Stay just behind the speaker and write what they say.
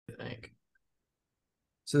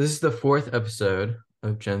So this is the fourth episode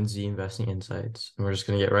of Gen Z Investing Insights, and we're just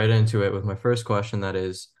going to get right into it with my first question. That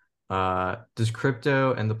is, does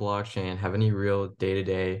crypto and the blockchain have any real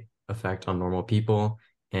day-to-day effect on normal people?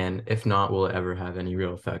 And if not, will it ever have any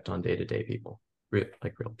real effect on day-to-day people,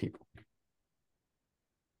 like real people?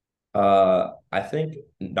 I think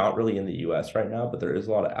not really in the US right now, but there is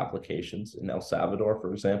a lot of applications in El Salvador,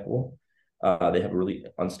 for example. They have really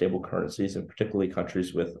unstable currencies, and particularly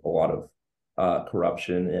countries with a lot of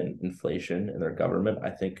corruption and inflation in their government.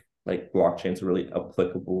 I think like blockchain's a really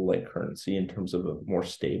applicable like currency in terms of a more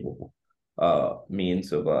stable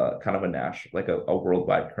means of kind of a national like a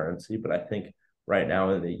worldwide currency. But I think right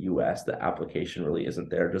now in the US, the application really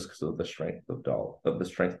isn't there just because of the strength of the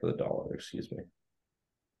strength of the dollar, excuse me.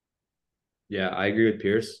 Yeah, I agree with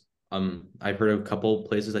Pierce. I've heard of a couple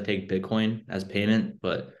places that take Bitcoin as payment,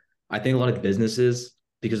 but I think a lot of businesses,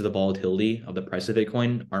 because of the volatility of the price of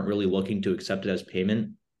Bitcoin, aren't really looking to accept it as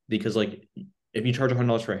payment. Because like if you charge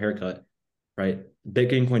 $100 for a haircut, right?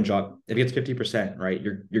 Bitcoin coin drop, if it gets 50%, right?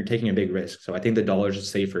 You're taking a big risk. So I think the dollar is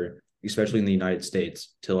just safer, especially in the United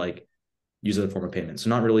States, to like use it as a form of payment.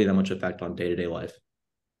 So not really that much effect on day-to-day life.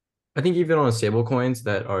 I think even on stable coins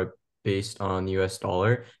that are based on the US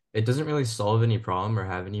dollar, it doesn't really solve any problem or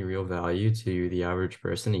have any real value to the average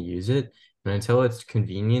person to use it. And until it's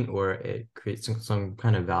convenient or it creates some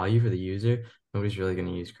kind of value for the user, nobody's really going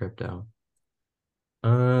to use crypto.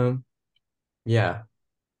 Um, yeah,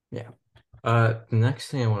 yeah. The next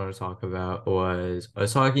thing I wanted to talk about was I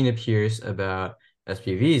was talking to Pierce about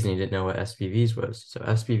SPVs and he didn't know what SPVs was. So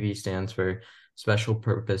SPV stands for Special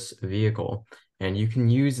Purpose Vehicle. And you can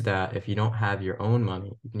use that if you don't have your own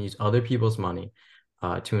money. You can use other people's money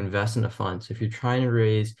to invest in a fund. So if you're trying to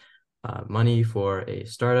raise money for a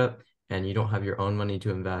startup and you don't have your own money to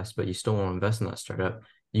invest, but you still want to invest in that startup,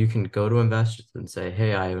 you can go to investors and say,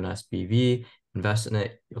 hey, I have an SPV, invest in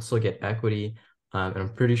it. You'll still get equity. And I'm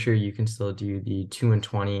pretty sure you can still do the 2 and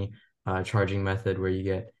 20 charging method where you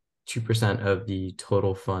get 2% of the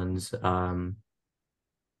total fund's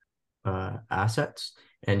assets,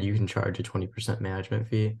 and you can charge a 20% management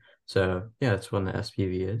fee. So yeah, that's what the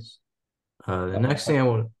SPV is. The next thing I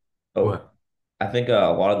want, Oh, what? I think a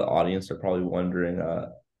lot of the audience are probably wondering,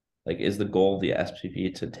 like, is the goal of the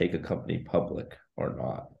SPV to take a company public or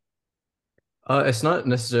not? It's not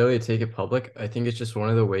necessarily to take it public. I think it's just one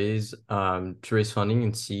of the ways to raise funding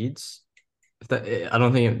in seeds. If that, I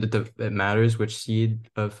don't think it matters which seed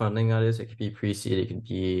of funding that is. It could be pre-seed, it could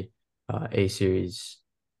be A series,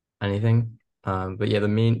 anything. But yeah, the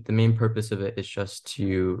main purpose of it is just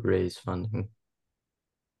to raise funding.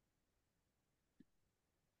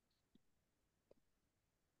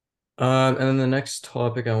 And then the next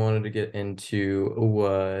topic I wanted to get into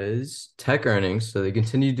was tech earnings. So they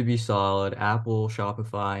continue to be solid. Apple,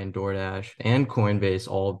 Shopify, and DoorDash and Coinbase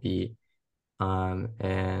all beat. And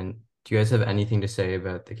do you guys have anything to say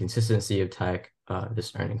about the consistency of tech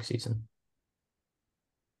this earnings season?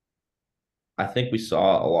 I think we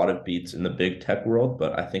saw a lot of beats in the big tech world,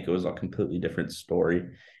 but I think it was a completely different story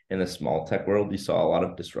in the small tech world. We saw a lot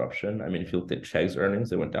of disruption. I mean, if you looked at Chegg's earnings,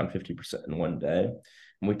 they went down 50% in one day.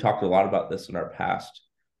 And we talked a lot about this in our past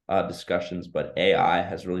discussions, but AI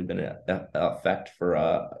has really been an effect for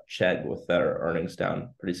Chegg with their earnings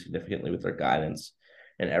down pretty significantly with their guidance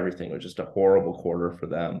and everything. It was just a horrible quarter for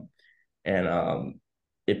them. And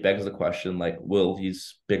it begs the question, like, will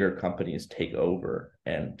these bigger companies take over?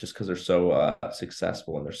 And just because they're so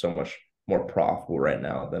successful and they're so much more profitable right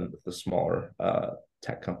now than the smaller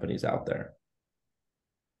tech companies out there.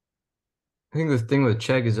 I think the thing with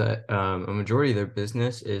Chegg is that a majority of their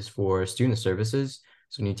business is for student services.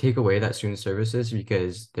 So when you take away that student services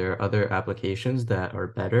because there are other applications that are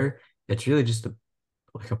better, it's really just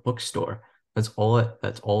like a bookstore. That's all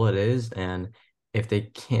it is. And if they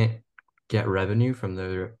can't get revenue from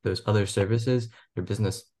those other services, their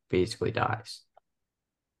business basically dies.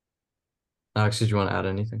 Alex, did you want to add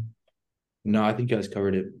anything? No, I think you guys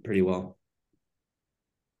covered it pretty well.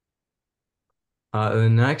 The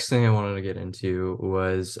next thing I wanted to get into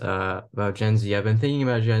was about Gen Z. I've been thinking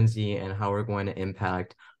about Gen Z and how we're going to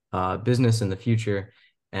impact business in the future.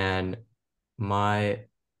 And my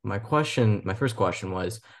my first question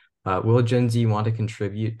was, will Gen Z want to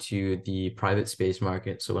contribute to the private space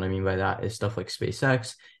market? So what I mean by that is stuff like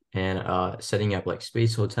SpaceX and setting up like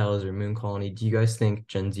space hotels or moon colony. Do you guys think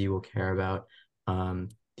Gen Z will care about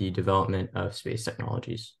the development of space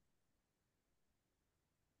technologies?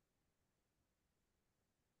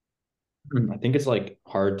 I think it's like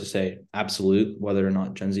hard to say absolute whether or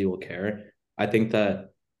not Gen Z will care. I think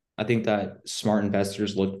that I think that smart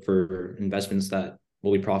investors look for investments that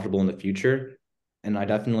will be profitable in the future. And I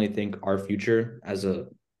definitely think our future as a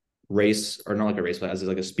race, or not like a race, but as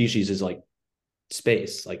like a species is like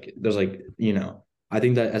space. Like there's like, I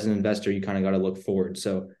think that as an investor, you kind of got to look forward.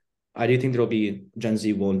 So I do think there'll be Gen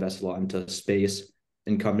Z will invest a lot into space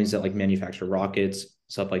and companies that like manufacture rockets,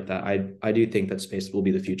 stuff like that. I do think that space will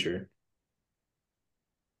be the future.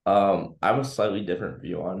 I have a slightly different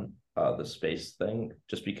view on the space thing,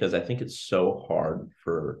 just because I think it's so hard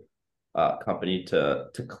for a company to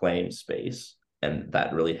claim space, and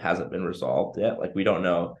that really hasn't been resolved yet. Like we don't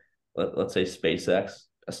know. Let's say SpaceX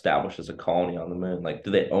establishes a colony on the moon. Like,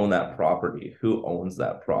 do they own that property? Who owns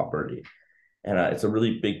that property? And it's a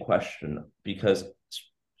really big question because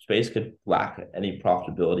space could lack any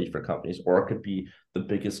profitability for companies, or it could be the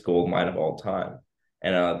biggest gold mine of all time.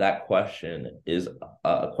 And that question is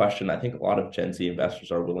a question I think a lot of Gen Z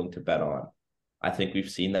investors are willing to bet on. I think we've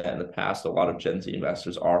seen that in the past. A lot of Gen Z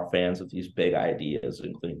investors are fans of these big ideas,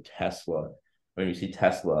 including Tesla. When you see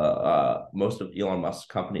Tesla, most of Elon Musk's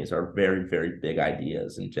companies are very, very big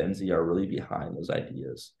ideas, and Gen Z are really behind those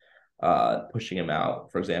ideas, pushing them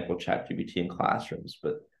out. For example, ChatGPT in classrooms.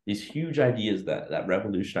 But these huge ideas that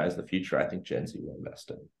revolutionize the future, I think Gen Z will invest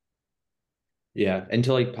in. Yeah. And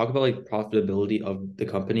to like talk about like profitability of the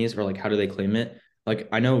companies, or like how do they claim it? Like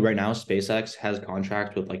I know right now SpaceX has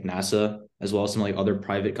contracts with like NASA as well as some like other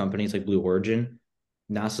private companies like Blue Origin.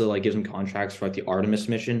 NASA like gives them contracts for like the Artemis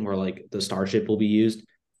mission where like the Starship will be used.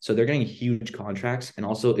 So they're getting huge contracts. And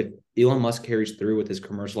also if Elon Musk carries through with his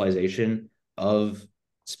commercialization of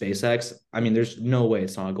SpaceX, I mean, there's no way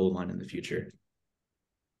it's not a gold mine in the future.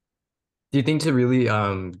 Do you think to really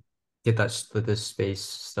get this space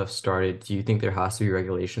stuff started, do you think there has to be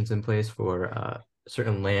regulations in place for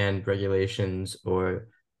certain land regulations or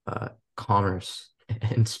commerce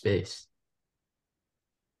in space?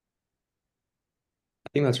 I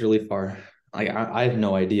think that's really far. Like I have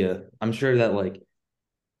no idea. I'm sure there'll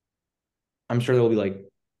be like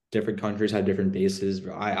different countries have different bases.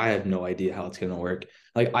 But I have no idea how it's gonna work.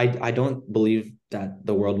 Like I don't believe that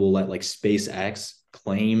the world will let like SpaceX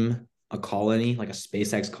claim a colony, like a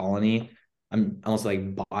SpaceX colony. I'm almost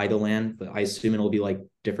like buy the land, but I assume it'll be like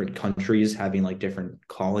different countries having like different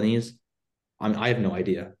colonies. I have no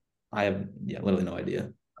idea. I have literally no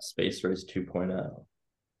idea. Space Race 2.0.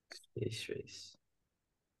 Space race.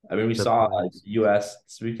 I mean, we The saw plans. U.S.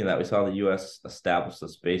 Speaking of that, we saw the U.S. establish the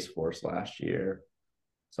Space Force last year.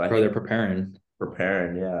 So I Bro, they're think preparing.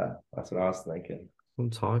 preparing, yeah, that's what I was thinking. What I'm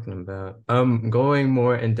talking about. Going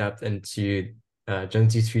more in depth into Gen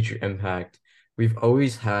Z's future impact, we've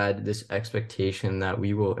always had this expectation that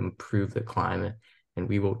we will improve the climate and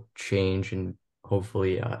we will change and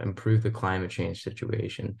hopefully improve the climate change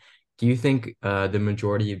situation. Do you think the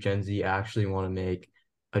majority of Gen Z actually want to make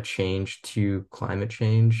a change to climate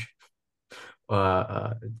change, uh,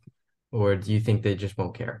 uh, or do you think they just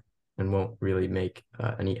won't care and won't really make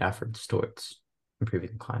any efforts towards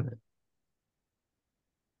improving the climate?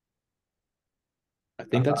 I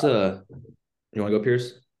think that's a you want to go,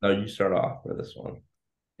 Pierce? No, you start off for this one.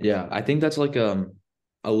 Yeah, I think that's like a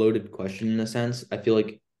loaded question in a sense. I feel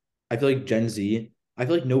like Gen Z, I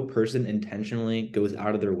feel like no person intentionally goes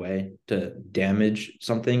out of their way to damage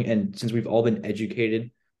something. And since we've all been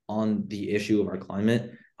educated on the issue of our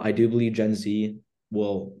climate, I do believe Gen Z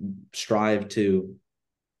will strive to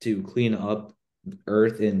clean up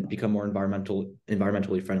Earth and become more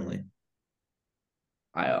environmentally friendly.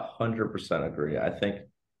 I 100% agree. I think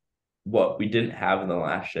what we didn't have in the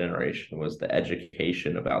last generation was the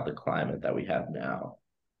education about the climate that we have now.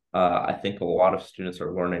 I think a lot of students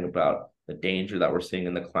are learning about the danger that we're seeing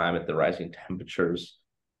in the climate, the rising temperatures,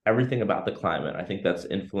 everything about the climate. I think that's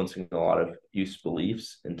influencing a lot of youth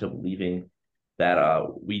beliefs into believing that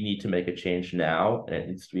we need to make a change now and it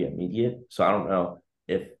needs to be immediate. So I don't know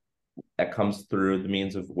if that comes through the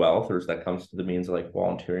means of wealth, or if that comes to the means of like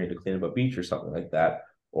volunteering to clean up a beach or something like that.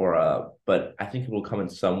 Or but I think it will come in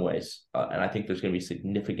some ways, and I think there's going to be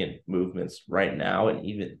significant movements right now, and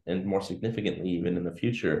even and more significantly even in the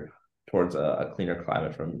future towards a cleaner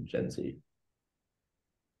climate from Gen Z.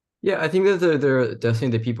 Yeah, I think that there are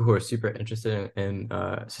definitely the people who are super interested in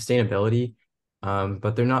sustainability,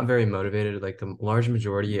 but they're not very motivated. Like the large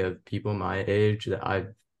majority of people my age that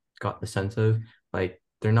I've got the sense of, like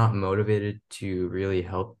they're not motivated to really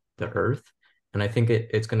help the earth. And I think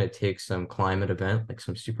it's going to take some climate event, like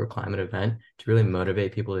some super climate event, to really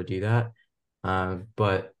motivate people to do that.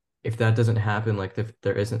 But if that doesn't happen, like if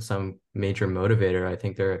there isn't some major motivator, I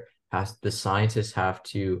think the scientists have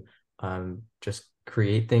to just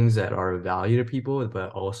create things that are of value to people,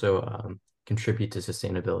 but also contribute to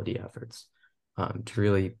sustainability efforts to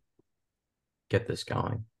really get this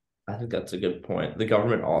going. I think that's a good point. The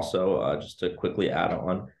government also, just to quickly add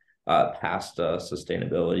on, passed a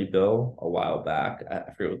sustainability bill a while back.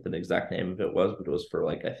 I forget what the exact name of it was, but it was for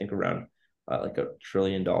like I think around like $1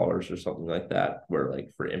 trillion or something like that, where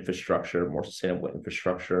like for infrastructure, more sustainable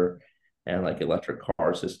infrastructure, and like electric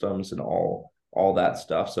car systems and all that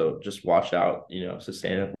stuff. So just watch out,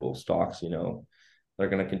 sustainable stocks. They're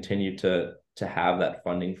going to continue to have that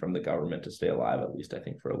funding from the government to stay alive, at least I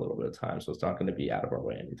think for a little bit of time. So it's not going to be out of our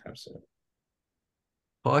way anytime soon.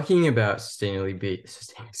 Talking about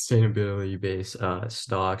sustainability based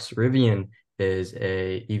stocks, Rivian is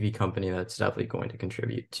a EV company that's definitely going to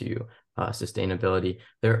contribute to sustainability.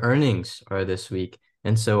 Their earnings are this week,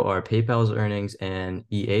 and so are PayPal's earnings and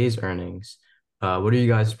EA's earnings. What are you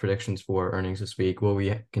guys' predictions for earnings this week? Will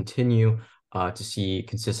we continue to see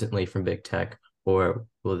consistently from big tech, or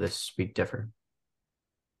will this week differ?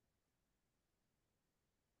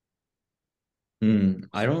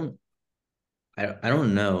 I don't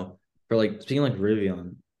know. For like speaking like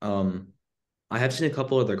Rivian, I have seen a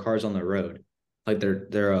couple of their cars on the road, like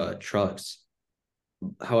their trucks.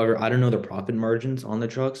 However, I don't know the profit margins on the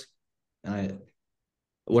trucks. And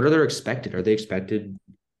what are they expected? Are they expected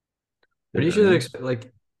good Pretty sure they earnings? expect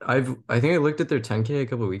like I think I looked at their 10K a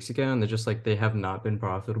couple of weeks ago, and they're just like they have not been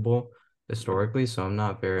profitable historically, so I'm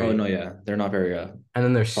not Oh very. no, yeah, they're not very And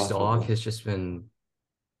then their stock profitable. has just been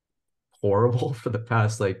horrible for the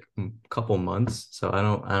past like couple months, so I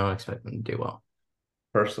don't expect them to do well.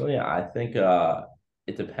 Personally, I think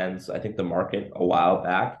it depends. I think the market a while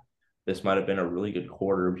back, this might have been a really good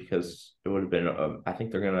quarter because it would have been. I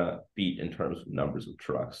think they're gonna beat in terms of numbers of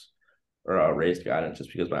trucks or raised guidance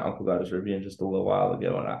just because my uncle got his Rivian just a little while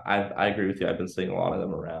ago, and I agree with you. I've been seeing a lot of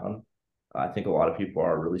them around. I think a lot of people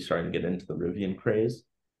are really starting to get into the Rivian craze.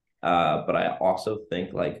 But I also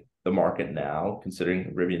think like the market now,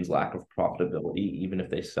 considering Rivian's lack of profitability, even if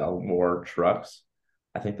they sell more trucks,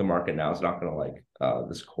 I think the market now is not going to like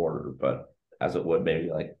this quarter, but as it would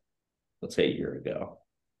maybe like let's say a year ago.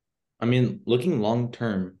 I mean, looking long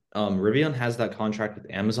term, Rivian has that contract with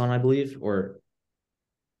Amazon, I believe, or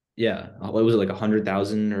yeah, what was it like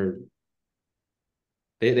 100,000 or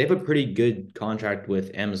they have a pretty good contract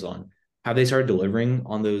with Amazon. Have they started delivering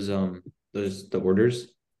on those the orders?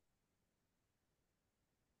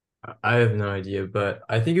 I have no idea, but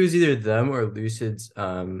I think it was either them or Lucid's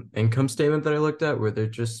income statement that I looked at, where they're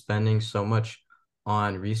just spending so much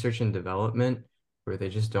on research and development, where they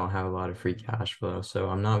just don't have a lot of free cash flow. So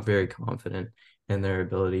I'm not very confident in their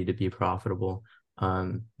ability to be profitable,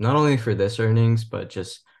 not only for this earnings, but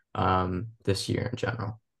just this year in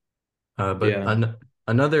general. But Yeah.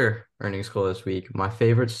 another earnings call this week, my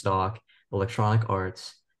favorite stock, Electronic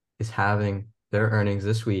Arts, is having their earnings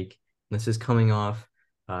this week. This is coming off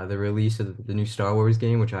the release of the new Star Wars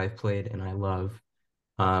game, which I've played and I love.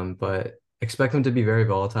 But expect them to be very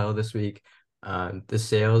volatile this week. The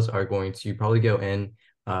sales are going to probably go in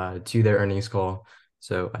to their earnings call.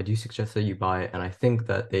 So I do suggest that you buy it, and I think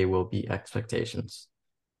that they will beat expectations.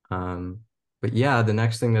 Um, but yeah, the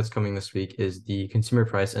next thing that's coming this week is the Consumer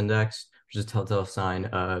Price Index, which is a telltale sign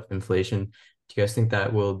of inflation. Do you guys think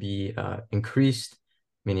that will be increased,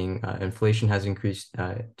 meaning inflation has increased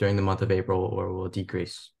during the month of April, or will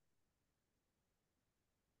decrease?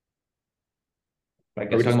 I Are we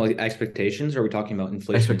guess talking it's about like expectations or are we talking about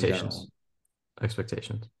inflation in general? Expectations.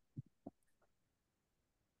 Expectations.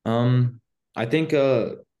 Um, I think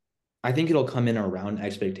I think it'll come in around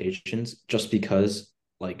expectations just because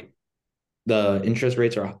like the interest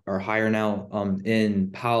rates are higher now.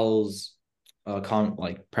 In Powell's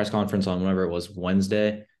press conference on whenever it was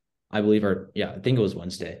Wednesday, I believe, or yeah, I think it was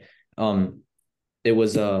Wednesday. Um, it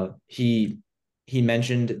was he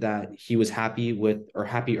mentioned that he was happy with or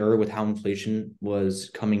happier with how inflation was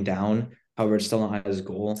coming down. However, it's still not at his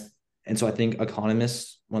goal. And so I think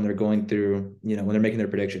economists, when they're going through, when they're making their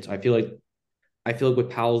predictions, I feel like with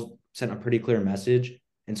Powell sent a pretty clear message.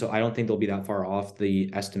 And so I don't think they'll be that far off the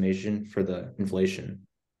estimation for the inflation.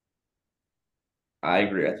 I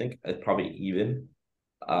agree. I think it's probably even.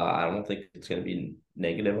 I don't think it's going to be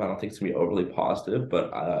negative. I don't think it's going to be overly positive.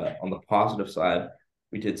 But on the positive side,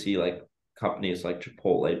 we did see like companies like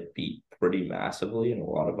Chipotle beat pretty massively, and a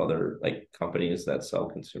lot of other like companies that sell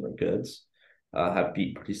consumer goods have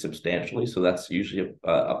beat pretty substantially. So that's usually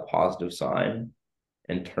a positive sign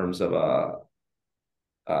in terms of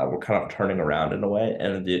we're kind of turning around in a way.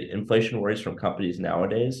 And the inflation worries from companies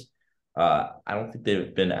nowadays, I don't think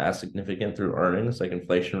they've been as significant through earnings. Like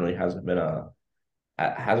inflation really hasn't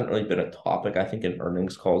really been a topic, I think, in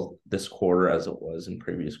earnings calls this quarter as it was in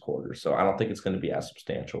previous quarters. So I don't think it's going to be as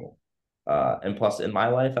substantial. And plus, in my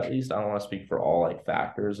life, at least, I don't want to speak for all like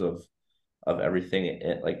factors of everything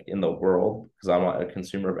like in the world because I'm not a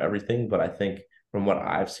consumer of everything. But I think from what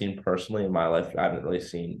I've seen personally in my life, I haven't really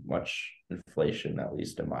seen much inflation, at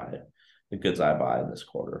least in the goods I buy in this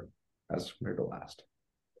quarter as compared to last.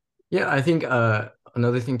 Yeah, I think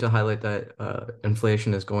another thing to highlight that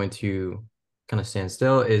inflation is going to kind of stand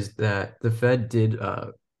still is that the Fed did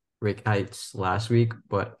rate hikes last week,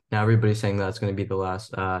 but now everybody's saying that's going to be the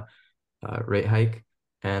last rate hike.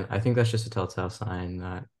 And I think that's just a telltale sign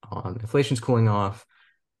that inflation's cooling off.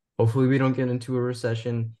 Hopefully, we don't get into a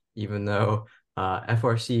recession, even though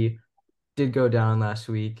FRC did go down last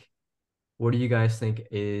week. What do you guys think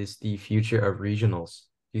is the future of regionals?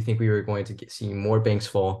 Do you think we were going to see more banks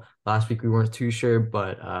fall? Last week we weren't too sure,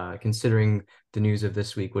 but considering the news of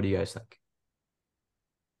this week, what do you guys think?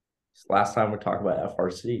 Last time we talked about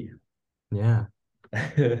FRC. Yeah.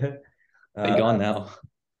 They uh, gone now.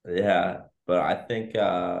 yeah, but I think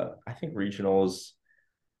regionals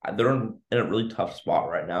they're in a really tough spot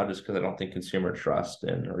right now just because I don't think consumer trust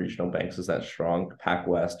in regional banks is that strong. Pac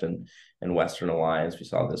West and Western Alliance we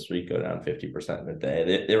saw this week go down 50% in a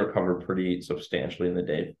day. They recovered pretty substantially in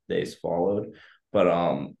the days followed, but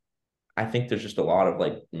I think there's just a lot of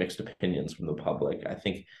like mixed opinions from the public. I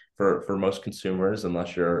think for most consumers,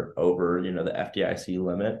 unless you're over, the FDIC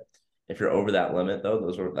limit, if you're over that limit though,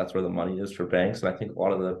 that's where the money is for banks. And I think a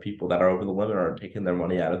lot of the people that are over the limit are taking their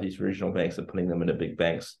money out of these regional banks and putting them into big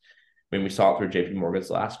banks. I mean, we saw it through JP Morgan's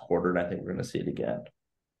last quarter, and I think we're going to see it again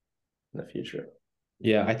in the future.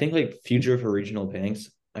 Yeah, I think like future for regional banks,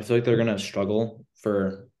 I feel like they're gonna struggle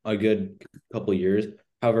for a good couple of years.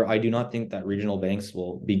 However, I do not think that regional banks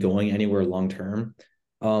will be going anywhere long term.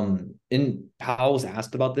 And Powell was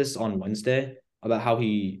asked about this on Wednesday about how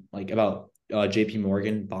he like about JP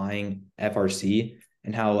Morgan buying FRC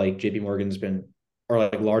and how like JP Morgan's been or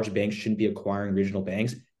like large banks shouldn't be acquiring regional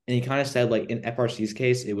banks. And he kind of said like in FRC's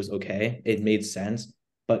case, it was okay. It made sense,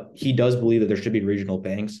 but he does believe that there should be regional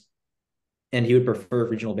banks and he would prefer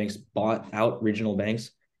if regional banks bought out regional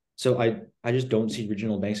banks. So I just don't see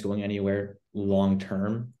regional banks going anywhere long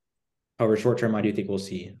term. However, short term, I do think we'll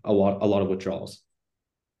see a lot of withdrawals.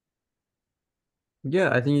 Yeah,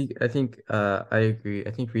 I think I agree.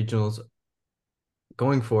 I think regionals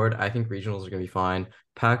going forward, I think regionals are going to be fine.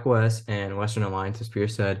 Pac West and Western Alliance, as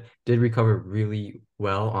Pierce said, did recover really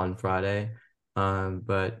well on Friday.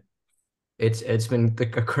 But it's been a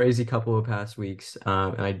crazy couple of past weeks,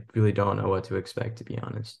 and I really don't know what to expect, to be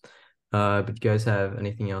honest. But you guys have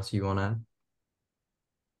anything else you want to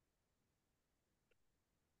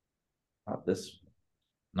add? This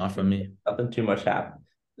Not from me. nothing too much happened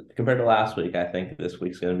compared to last week. I think this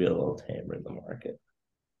week's going to be a little tamer in the market.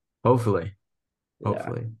 Hopefully, Yeah,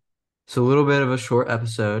 hopefully. So a little bit of a short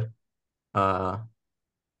episode, uh,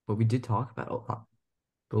 but we did talk about a lot.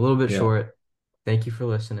 A little bit Yeah. short. Thank you for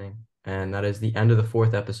listening, and that is the end of the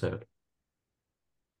fourth episode.